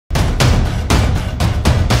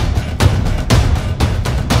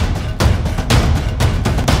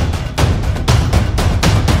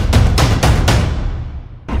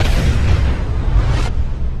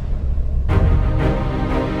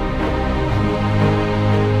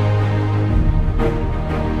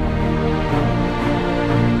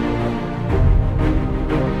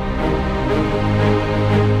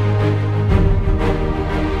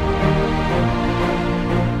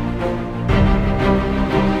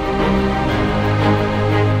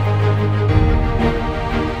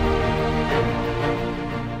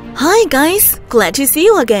Hi guys, glad to see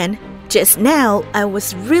you again. Just now, I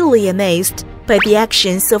was really amazed by the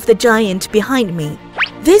actions of the giant behind me.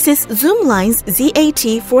 This is ZOOMLION's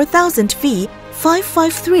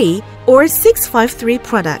ZAT4000V553 or 653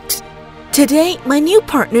 product. Today, my new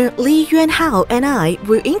partner Li Yuanhao and I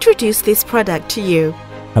will introduce this product to you.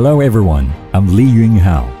 Hello everyone, I'm Li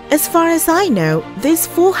Yuanhao. As far as I know, this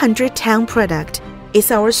 400-ton product is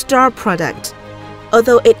our star product.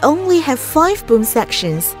 Although it only has 5 boom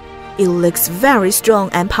sections, it looks very strong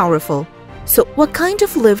and powerful. So what kind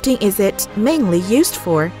of lifting is it mainly used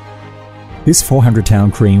for? This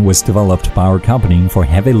 400-ton crane was developed by our company for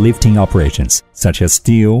heavy lifting operations such as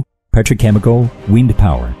steel, petrochemical, wind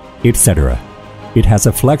power, etc. It has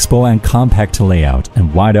a flexible and compact layout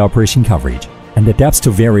and wide operation coverage, and adapts to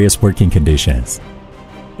various working conditions.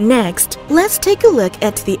 Next, let's take a look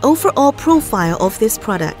at the overall profile of this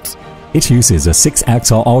product. It uses a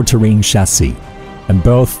 6-axle all-terrain chassis, and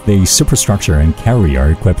both the superstructure and carrier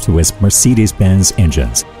are equipped with Mercedes-Benz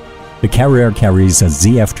engines. The carrier carries a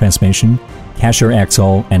ZF transmission, cashier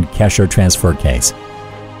axle, and cashier transfer case.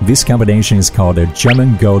 This combination is called a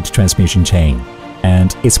German Gold transmission chain,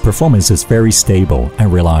 and its performance is very stable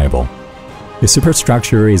and reliable. The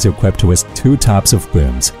superstructure is equipped with 2 types of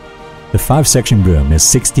booms. The 5-section boom is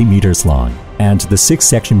 60 meters long, and the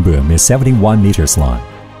 6-section boom is 71 meters long.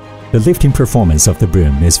 The lifting performance of the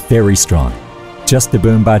boom is very strong. Just the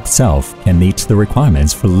boom by itself can meet the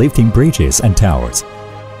requirements for lifting bridges and towers.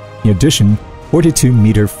 In addition,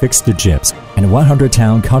 42-meter fixed jibs and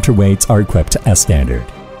 100-ton counterweights are equipped as standard.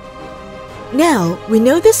 Now we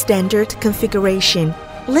know the standard configuration.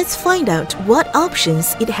 Let's find out what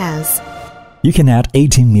options it has. You can add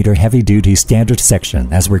 18-meter heavy-duty standard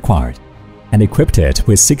section as required, and equip it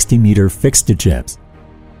with 60-meter fixed jibs.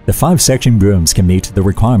 The 5-section booms can meet the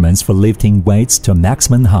requirements for lifting weights to a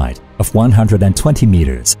maximum height of 120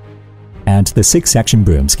 meters, and the 6-section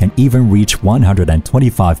booms can even reach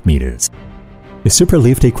 125 meters. The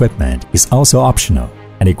superlift equipment is also optional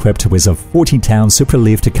and equipped with a 40-ton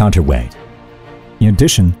superlift counterweight. In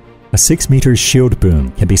addition, a 6-meter shield boom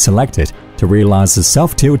can be selected to realize the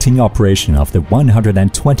self-tilting operation of the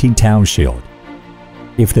 120-ton shield.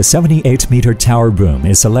 If the 78-meter tower boom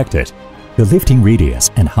is selected, the lifting radius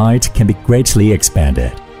and height can be greatly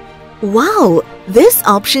expanded. Wow, these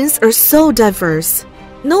options are so diverse.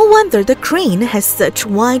 No wonder the crane has such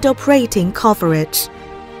wide operating coverage.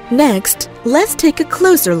 Next, let's take a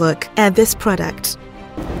closer look at this product.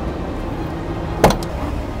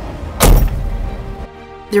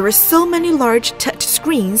 There are so many large touch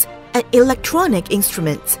screens and electronic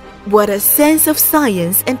instruments. What a sense of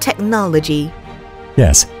science and technology!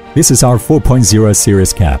 Yes, this is our 4.0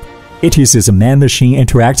 series cab. It uses a man-machine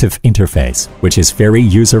interactive interface, which is very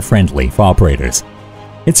user-friendly for operators.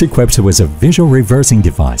 It's equipped with a visual reversing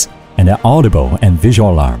device and an audible and visual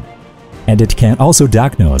alarm. And it can also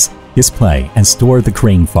diagnose, display, and store the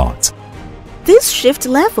crane faults. This shift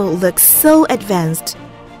level looks so advanced.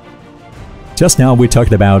 Just now we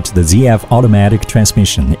talked about the ZF automatic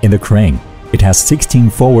transmission in the crane. It has 16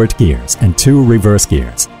 forward gears and 2 reverse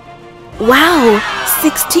gears. Wow!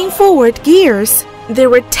 16 forward gears!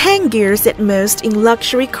 There were 10 gears at most in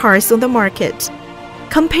luxury cars on the market.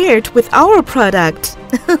 Compared with our product.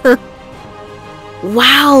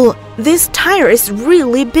 Wow! This tire is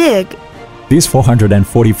really big. These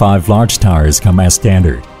 445 large tires come as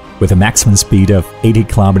standard, with a maximum speed of 80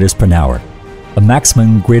 km per hour, a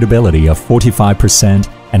maximum gradability of 45%,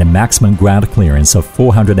 and a maximum ground clearance of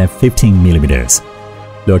 415 mm.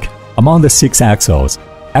 Look, among the 6 axles,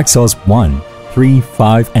 axles 1, 3,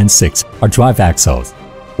 5, and 6 are drive axles.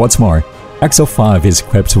 What's more, axle 5 is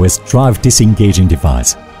equipped with drive disengaging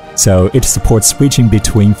device, so it supports switching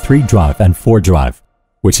between 3-drive and 4-drive,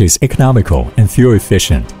 which is economical and fuel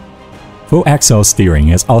efficient. Full axle steering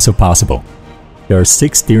is also possible. There are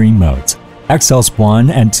 6 steering modes. Axles 1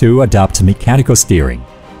 and 2 adopt mechanical steering,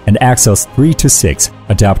 and axles 3 to 6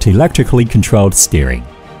 adopt electrically controlled steering.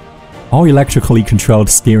 All electrically controlled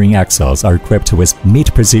steering axles are equipped with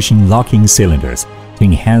mid-position locking cylinders to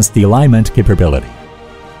enhance the alignment capability.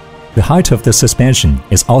 The height of the suspension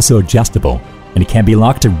is also adjustable and can be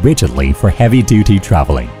locked rigidly for heavy-duty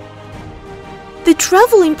traveling. The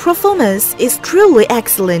traveling performance is truly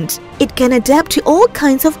excellent. It can adapt to all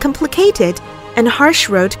kinds of complicated and harsh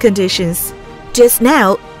road conditions. Just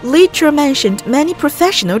now, Li Zhe mentioned many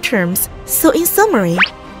professional terms, so in summary,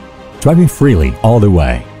 driving freely all the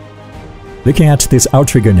way. Looking at this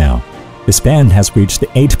outrigger now, the span has reached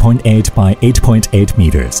 8.8 by 8.8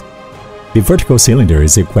 meters. The vertical cylinder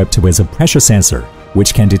is equipped with a pressure sensor,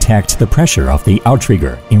 which can detect the pressure of the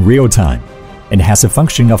outrigger in real time, and has a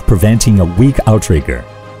function of preventing a weak outrigger.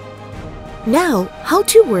 Now, how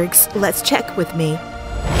 2 works, let's check with me.